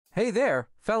Hey there,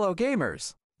 fellow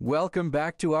gamers! Welcome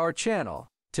back to our channel.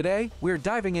 Today, we're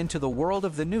diving into the world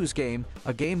of the news game,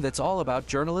 a game that's all about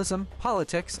journalism,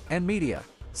 politics, and media.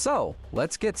 So,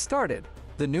 let's get started.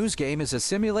 The news game is a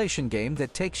simulation game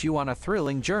that takes you on a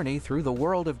thrilling journey through the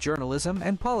world of journalism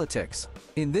and politics.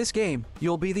 In this game,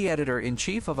 you'll be the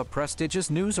editor-in-chief of a prestigious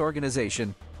news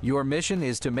organization. Your mission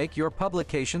is to make your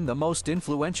publication the most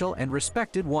influential and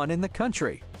respected one in the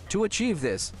country. To achieve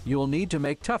this, you'll need to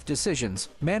make tough decisions,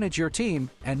 manage your team,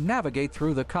 and navigate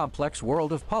through the complex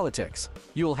world of politics.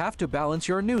 You'll have to balance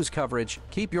your news coverage,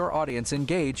 keep your audience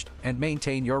engaged, and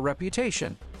maintain your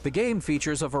reputation. The game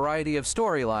features a variety of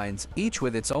storylines, each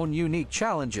with its own unique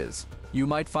challenges. You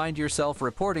might find yourself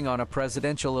reporting on a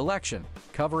presidential election,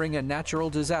 covering a natural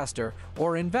disaster,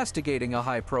 or investigating a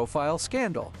high-profile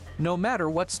scandal. No matter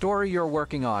what story you're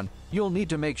working on, you'll need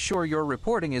to make sure your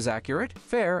reporting is accurate,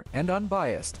 fair, and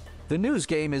unbiased. The news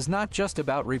game is not just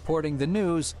about reporting the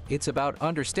news, it's about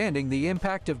understanding the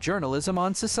impact of journalism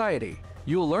on society.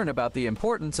 You'll learn about the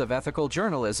importance of ethical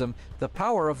journalism, the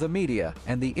power of the media,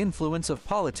 and the influence of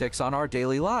politics on our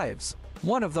daily lives.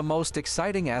 One of the most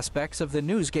exciting aspects of the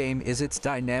news game is its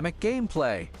dynamic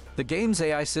gameplay. The game's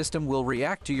AI system will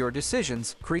react to your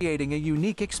decisions, creating a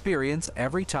unique experience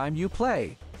every time you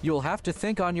play. You'll have to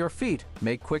think on your feet,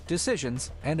 make quick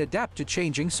decisions, and adapt to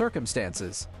changing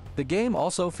circumstances. The game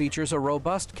also features a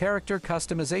robust character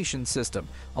customization system,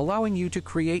 allowing you to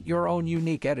create your own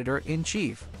unique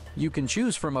editor-in-chief. You can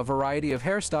choose from a variety of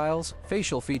hairstyles,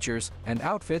 facial features, and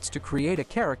outfits to create a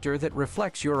character that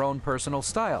reflects your own personal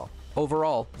style.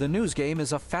 Overall, the news game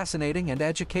is a fascinating and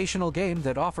educational game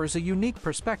that offers a unique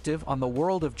perspective on the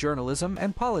world of journalism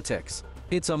and politics.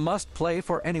 It's a must-play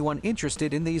for anyone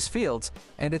interested in these fields,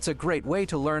 and it's a great way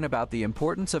to learn about the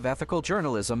importance of ethical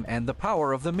journalism and the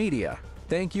power of the media.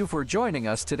 Thank you for joining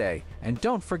us today, and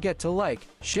don't forget to like,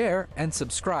 share, and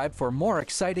subscribe for more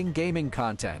exciting gaming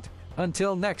content.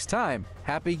 Until next time,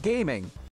 happy gaming!